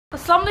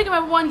Assalamualaikum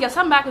everyone, yes,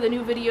 I'm back with a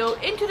new video.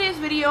 In today's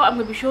video, I'm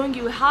going to be showing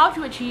you how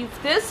to achieve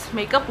this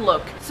makeup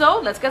look. So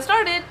let's get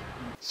started.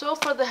 So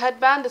for the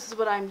headband, this is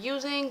what I'm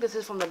using. This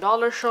is from the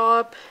Dollar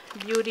Shop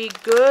Beauty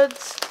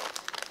Goods.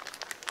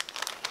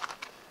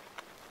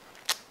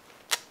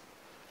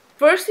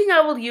 First thing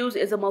I will use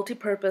is a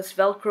multi-purpose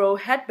Velcro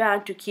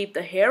headband to keep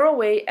the hair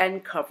away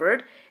and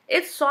covered.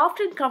 It's soft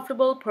and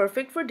comfortable,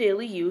 perfect for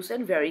daily use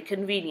and very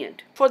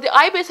convenient. For the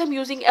eye base, I'm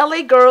using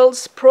LA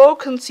Girls Pro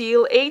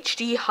Conceal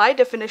HD High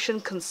Definition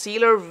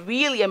Concealer.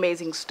 Really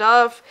amazing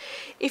stuff.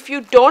 If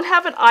you don't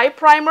have an eye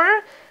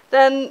primer,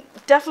 then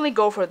definitely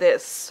go for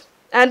this.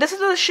 And this is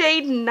the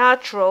shade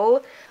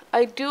Natural.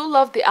 I do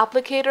love the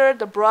applicator,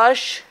 the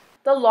brush.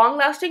 The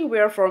long-lasting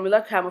wear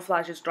formula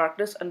camouflages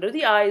darkness under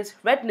the eyes,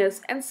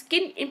 redness, and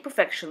skin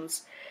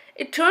imperfections.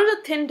 It turns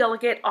a thin,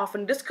 delicate,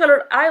 often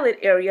discolored eyelid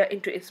area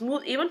into a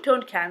smooth,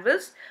 even-toned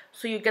canvas,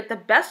 so you get the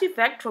best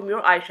effect from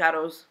your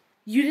eyeshadows.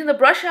 Using the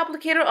brush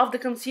applicator of the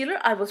concealer,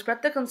 I will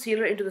spread the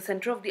concealer into the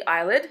center of the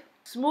eyelid,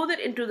 smooth it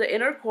into the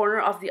inner corner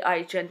of the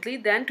eye gently,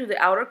 then to the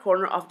outer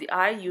corner of the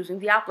eye using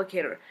the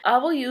applicator. I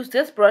will use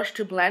this brush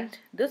to blend.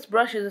 This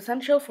brush is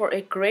essential for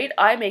a great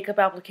eye makeup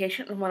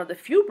application and one of the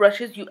few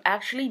brushes you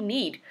actually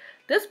need.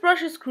 This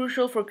brush is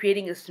crucial for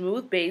creating a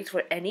smooth base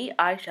for any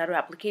eyeshadow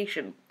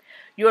application.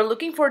 You are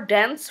looking for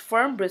dense,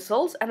 firm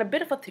bristles and a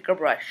bit of a thicker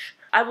brush.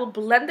 I will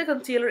blend the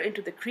concealer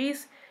into the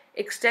crease,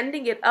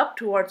 extending it up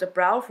towards the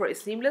brow for a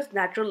seamless,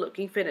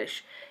 natural-looking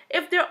finish.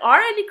 If there are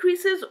any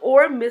creases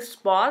or missed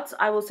spots,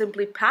 I will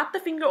simply pat the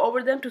finger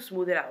over them to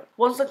smooth it out.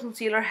 Once the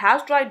concealer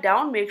has dried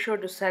down, make sure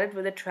to set it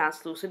with a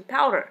translucent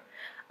powder.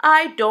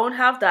 I don't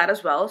have that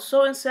as well,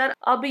 so instead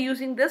I'll be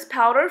using this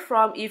powder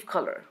from Eve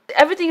Color.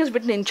 Everything is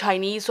written in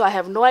Chinese, so I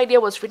have no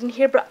idea what's written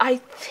here, but I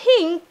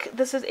think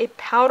this is a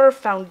powder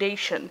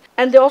foundation.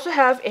 And they also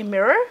have a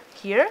mirror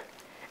here,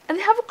 and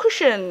they have a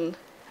cushion.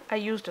 I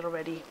used it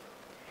already.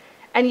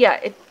 And yeah,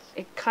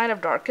 it kind of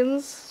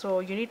darkens,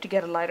 so you need to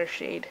get a lighter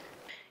shade.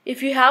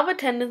 If you have a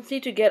tendency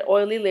to get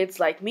oily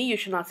lids like me, you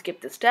should not skip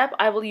this step.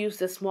 I will use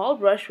this small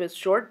brush with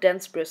short,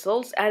 dense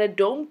bristles and a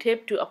dome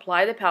tip to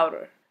apply the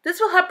powder. This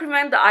will help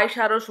prevent the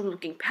eyeshadows from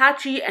looking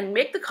patchy and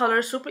make the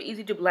colors super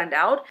easy to blend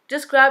out.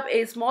 Just grab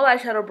a small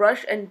eyeshadow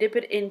brush and dip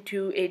it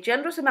into a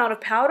generous amount of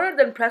powder,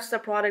 then press the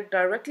product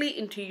directly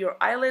into your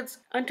eyelids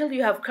until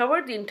you have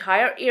covered the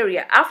entire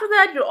area. After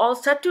that, you're all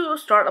set to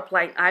start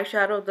applying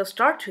eyeshadow, the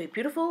start to a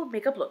beautiful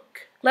makeup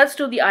look. Let's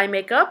do the eye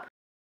makeup.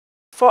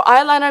 For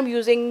eyeliner, I'm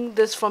using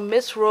this from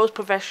Miss Rose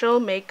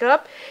Professional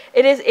Makeup.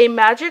 It is a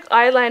magic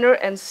eyeliner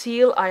and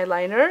seal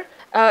eyeliner.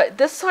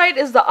 This side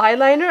is the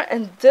eyeliner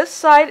and this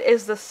side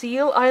is the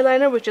seal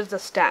eyeliner, which is the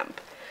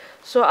stamp.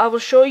 So I will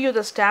show you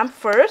the stamp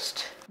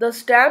first. The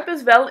stamp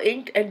is well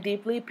inked and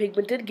deeply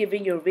pigmented,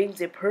 giving your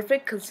wings a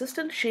perfect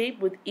consistent shape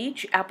with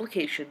each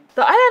application.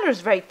 The eyeliner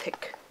is very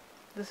thick.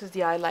 This is the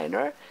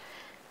eyeliner.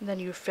 And then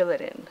you fill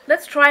it in.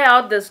 Let's try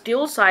out this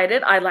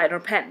dual-sided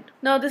eyeliner pen.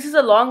 Now this is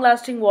a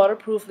long-lasting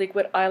waterproof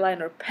liquid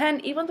eyeliner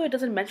pen, even though it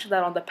doesn't mention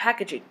that on the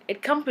packaging.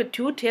 It comes with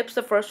two tips.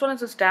 The first one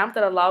is a stamp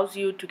that allows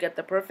you to get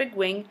the perfect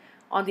wing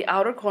on the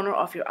outer corner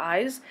of your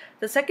eyes.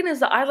 The second is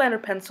the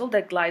eyeliner pencil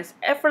that glides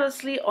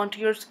effortlessly onto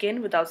your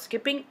skin without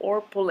skipping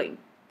or pulling.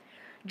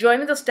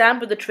 Joining the stamp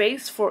with the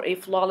trace for a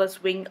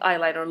flawless wing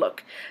eyeliner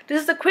look.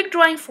 This is a quick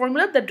drying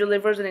formula that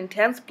delivers an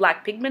intense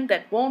black pigment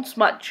that won't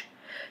smudge.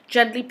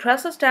 Gently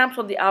press the stamps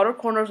on the outer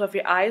corners of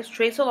your eyes,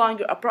 trace along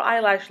your upper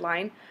eyelash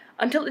line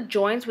until it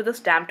joins with the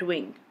stamped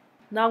wing.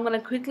 Now I'm going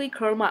to quickly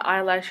curl my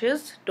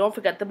eyelashes. Don't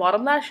forget the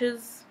bottom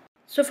lashes.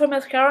 So for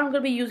mascara, I'm going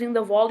to be using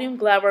the Volume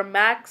Glamour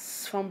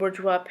Max from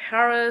Bourgeois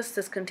Paris.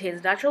 This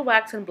contains natural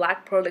wax and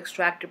black pearl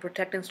extract to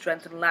protect and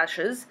strengthen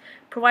lashes.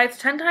 Provides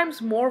 10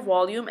 times more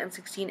volume and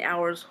 16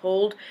 hours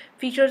hold.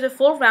 Features a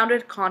full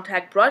rounded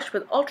contact brush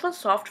with ultra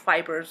soft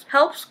fibers.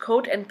 Helps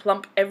coat and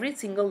plump every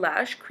single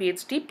lash.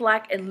 Creates deep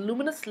black and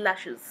luminous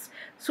lashes.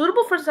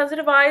 Suitable for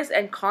sensitive eyes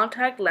and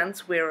contact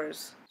lens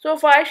wearers. So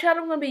for eyeshadow,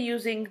 I'm going to be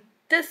using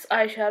this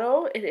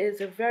eyeshadow. It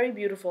is a very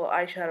beautiful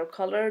eyeshadow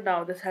color.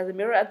 Now this has a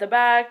mirror at the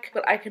back,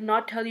 but I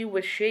cannot tell you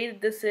which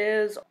shade this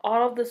is.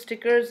 All of the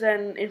stickers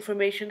and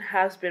information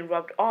has been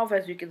rubbed off,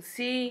 as you can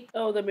see.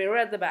 Oh, the mirror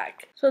at the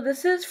back. So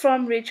this is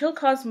from Rachel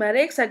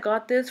Cosmetics. I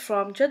got this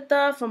from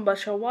Jeddah, from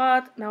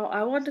Bashawat. Now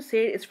I want to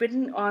say it's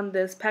written on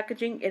this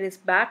packaging, it is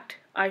baked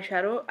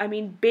eyeshadow.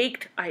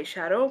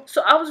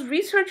 So I was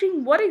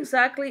researching what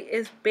exactly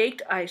is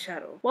baked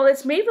eyeshadow. Well,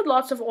 it's made with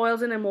lots of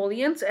oils and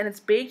emollients, and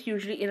it's baked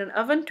usually in an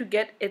oven to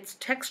get its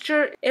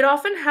texture. It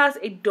often has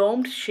a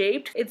domed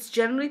shape. It's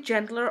generally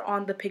gentler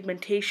on the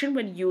pigmentation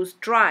when used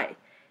dry.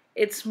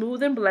 It's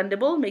smooth and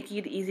blendable, making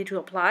it easy to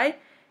apply.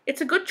 It's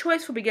a good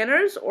choice for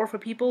beginners or for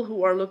people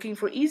who are looking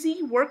for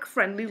easy,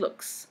 work-friendly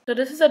looks. So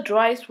this is a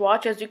dry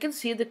swatch. As you can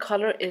see, the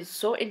color is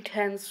so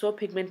intense, so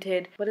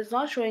pigmented, but it's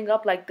not showing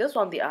up like this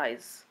on the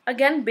eyes.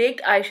 Again,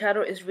 baked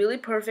eyeshadow is really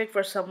perfect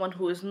for someone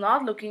who is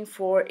not looking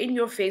for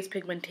in-your-face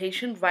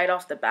pigmentation right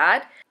off the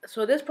bat.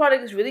 So this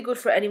product is really good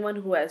for anyone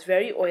who has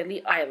very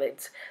oily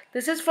eyelids.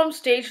 This is from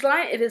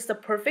Stageline. It is the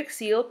Perfect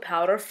Seal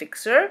Powder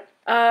Fixer.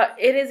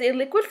 It is a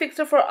liquid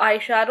fixer for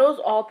eyeshadows,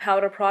 all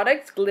powder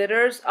products,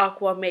 glitters,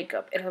 aqua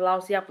makeup. It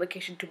allows the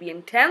application to be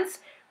intense,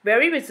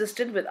 very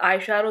resistant with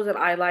eyeshadows and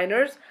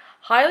eyeliners,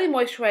 highly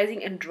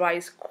moisturizing and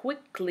dries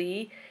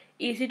quickly,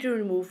 easy to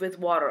remove with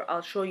water.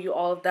 I'll show you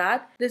all of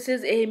that. This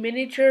is a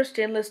miniature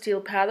stainless steel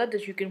palette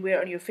that you can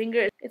wear on your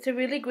finger. It's a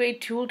really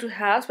great tool to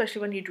have,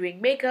 especially when you're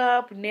doing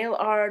makeup, nail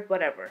art,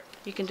 whatever.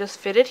 You can just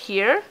fit it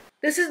here.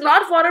 This is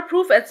not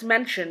waterproof as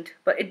mentioned,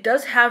 but it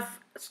does have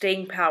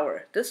staying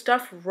power. This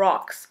stuff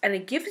rocks, and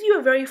it gives you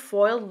a very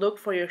foiled look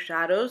for your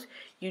shadows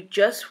you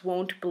just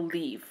won't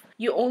believe.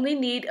 You only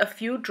need a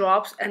few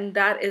drops and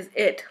that is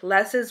it.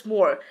 Less is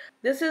more.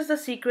 This is the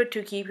secret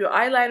to keep your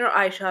eyeliner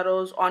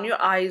eyeshadows on your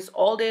eyes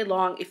all day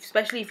long,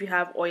 especially if you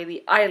have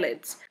oily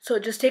eyelids. So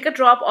just take a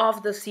drop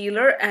of the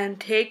sealer and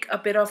take a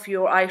bit of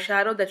your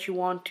eyeshadow that you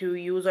want to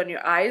use on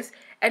your eyes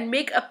and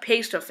make a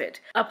paste of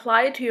it.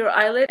 Apply it to your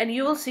eyelid and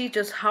you will see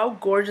just how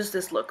gorgeous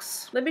this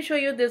looks. Let me show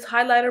you this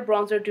highlighter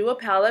bronzer duo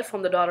palette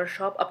from the Dollar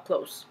Shop up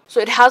close. So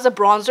it has a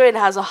bronzer, it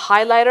has a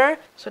highlighter.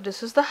 So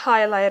this is the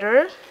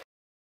highlighter.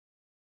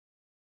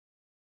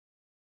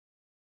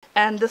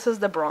 And this is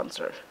the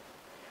bronzer.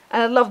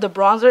 And I love the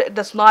bronzer. It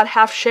does not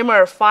have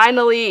shimmer.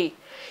 Finally!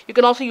 You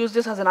can also use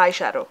this as an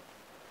eyeshadow.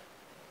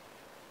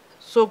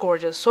 So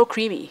gorgeous, so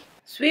creamy.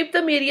 Sweep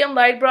the medium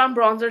light brown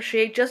bronzer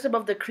shade just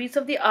above the crease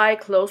of the eye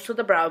close to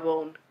the brow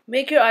bone.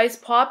 Make your eyes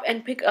pop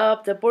and pick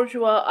up the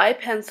Bourgeois eye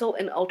pencil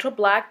in ultra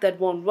black that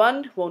won't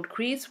run, won't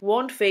crease,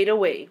 won't fade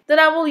away. Then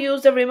I will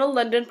use the Rimmel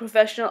London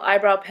Professional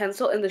Eyebrow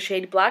Pencil in the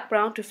shade black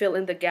brown to fill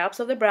in the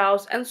gaps of the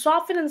brows and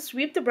soften and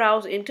sweep the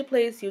brows into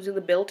place using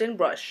the built-in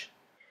brush.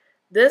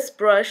 This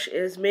brush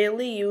is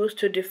mainly used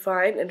to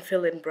define and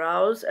fill in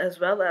brows as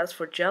well as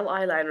for gel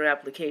eyeliner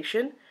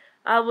application.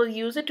 I will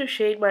use it to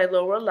shade my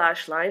lower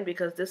lash line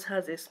because this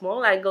has a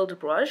small angled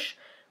brush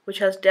which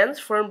has dense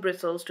firm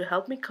bristles to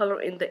help me color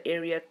in the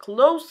area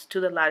close to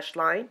the lash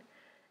line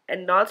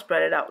and not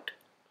spread it out.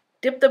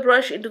 Dip the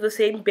brush into the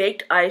same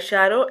baked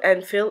eyeshadow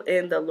and fill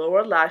in the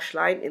lower lash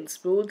line in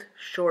smooth,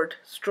 short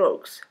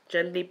strokes.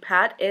 Gently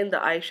pat in the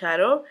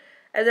eyeshadow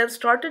and then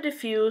start to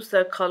diffuse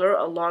the color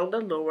along the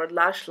lower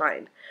lash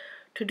line.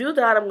 To do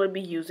that, I'm going to be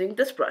using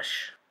this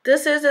brush.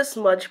 This is a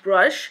smudge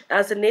brush.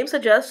 As the name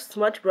suggests,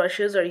 smudge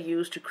brushes are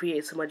used to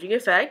create smudging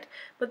effect,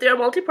 but they are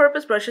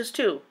multi-purpose brushes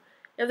too.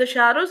 If the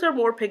shadows are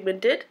more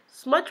pigmented,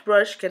 smudge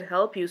brush can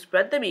help you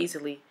spread them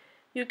easily.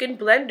 You can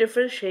blend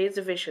different shades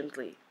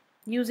efficiently.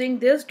 Using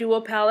this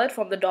duo palette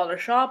from the Dollar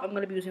Shop, I'm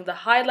going to be using the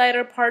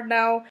highlighter part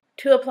now.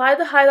 To apply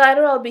the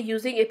highlighter, I'll be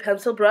using a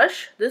pencil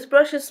brush. This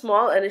brush is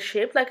small and is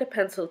shaped like a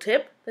pencil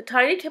tip. The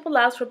tiny tip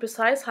allows for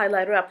precise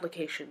highlighter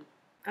application.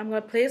 I'm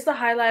going to place the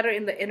highlighter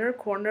in the inner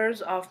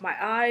corners of my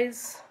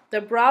eyes, the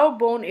brow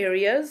bone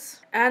areas,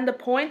 and the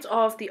points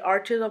of the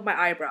arches of my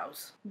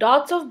eyebrows.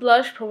 Dots of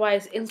blush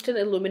provides instant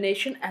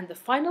illumination and the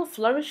final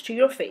flourish to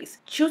your face.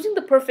 Choosing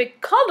the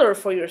perfect color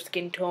for your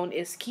skin tone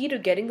is key to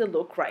getting the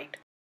look right.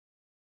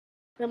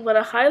 I'm going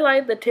to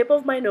highlight the tip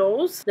of my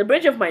nose, the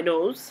bridge of my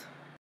nose,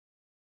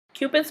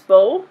 Cupid's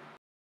bow,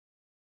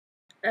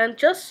 and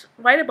just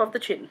right above the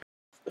chin.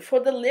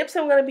 For the lips,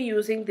 I'm going to be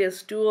using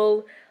this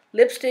dual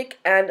lipstick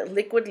and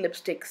liquid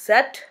lipstick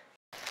set.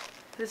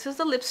 This is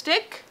the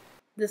lipstick.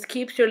 This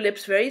keeps your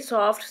lips very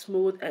soft,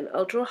 smooth, and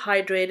ultra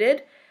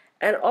hydrated,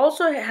 and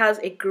also has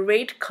a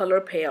great color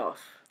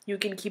payoff. You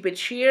can keep it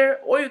sheer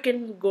or you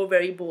can go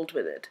very bold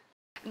with it.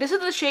 This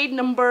is the shade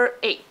number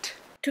 8.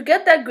 To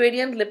get that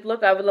gradient lip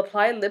look, I will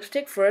apply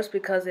lipstick first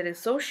because it is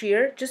so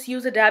sheer. Just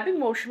use a dabbing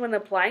motion when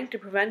applying to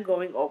prevent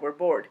going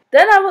overboard.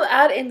 Then I will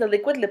add in the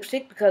liquid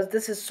lipstick because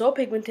this is so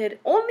pigmented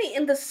only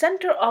in the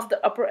center of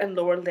the upper and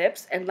lower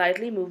lips, and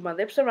lightly move my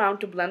lips around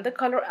to blend the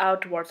color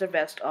out towards the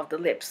rest of the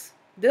lips.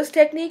 This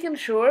technique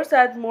ensures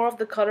that more of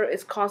the color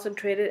is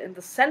concentrated in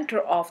the center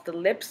of the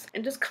lips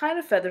and just kind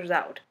of feathers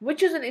out,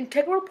 which is an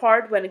integral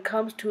part when it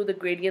comes to the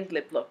gradient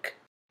lip look.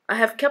 I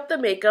have kept the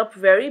makeup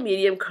very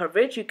medium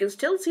coverage. You can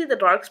still see the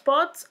dark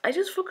spots. I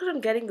just focus on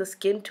getting the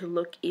skin to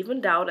look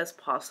evened out as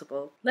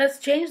possible. Let's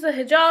change the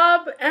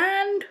hijab,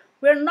 and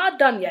we're not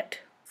done yet.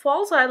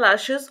 False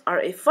eyelashes are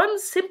a fun,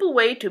 simple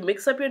way to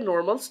mix up your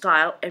normal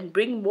style and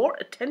bring more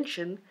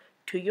attention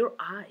to your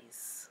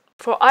eyes.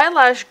 For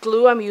eyelash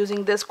glue, I'm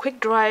using this quick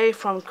dry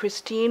from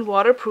Christine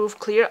waterproof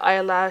clear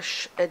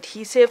eyelash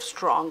adhesive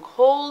strong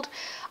hold.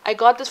 I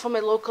got this from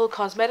a local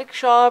cosmetic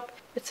shop.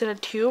 It's in a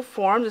tube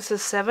form. This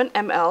is 7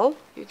 ml.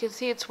 You can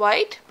see it's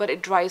white, but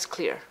it dries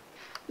clear.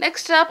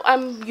 Next up,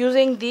 I'm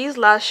using these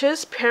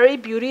lashes, Perry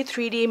Beauty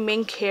 3D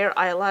Mink Hair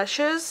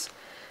Eyelashes.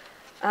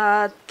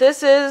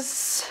 This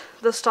is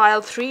the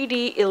style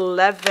 3D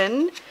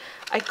 11.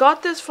 I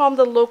got this from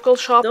the local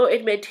shop. Though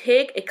it may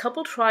take a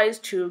couple tries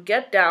to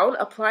get down,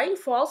 applying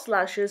false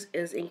lashes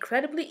is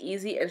incredibly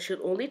easy and should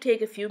only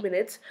take a few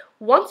minutes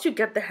once you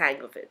get the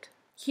hang of it.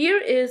 Here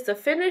is the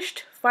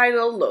finished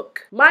final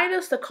look,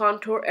 minus the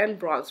contour and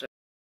bronzer.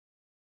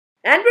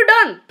 And we're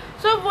done!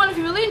 So everyone, if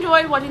you really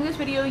enjoyed watching this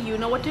video, you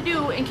know what to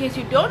do. In case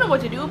you don't know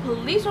what to do,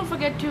 please don't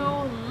forget to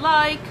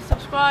like,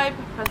 subscribe,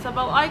 press the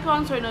bell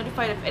icon so you're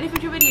notified of any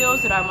future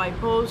videos that I might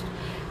post.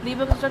 leave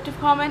a constructive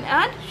comment,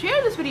 and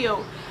share this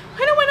video.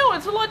 I know,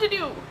 it's a lot to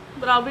do,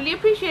 but I'll really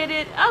appreciate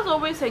it. As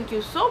always, thank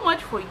you so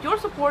much for your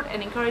support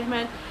and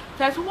encouragement.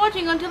 Thanks for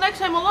watching. Until next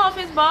time, Allah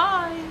Hafiz,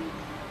 bye.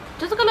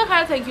 Jazakallah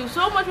khair, thank you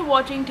so much for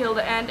watching till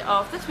the end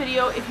of this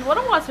video. If you want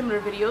to watch similar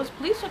videos,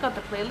 please check out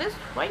the playlist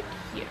right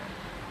here.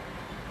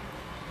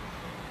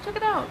 Check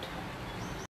it out.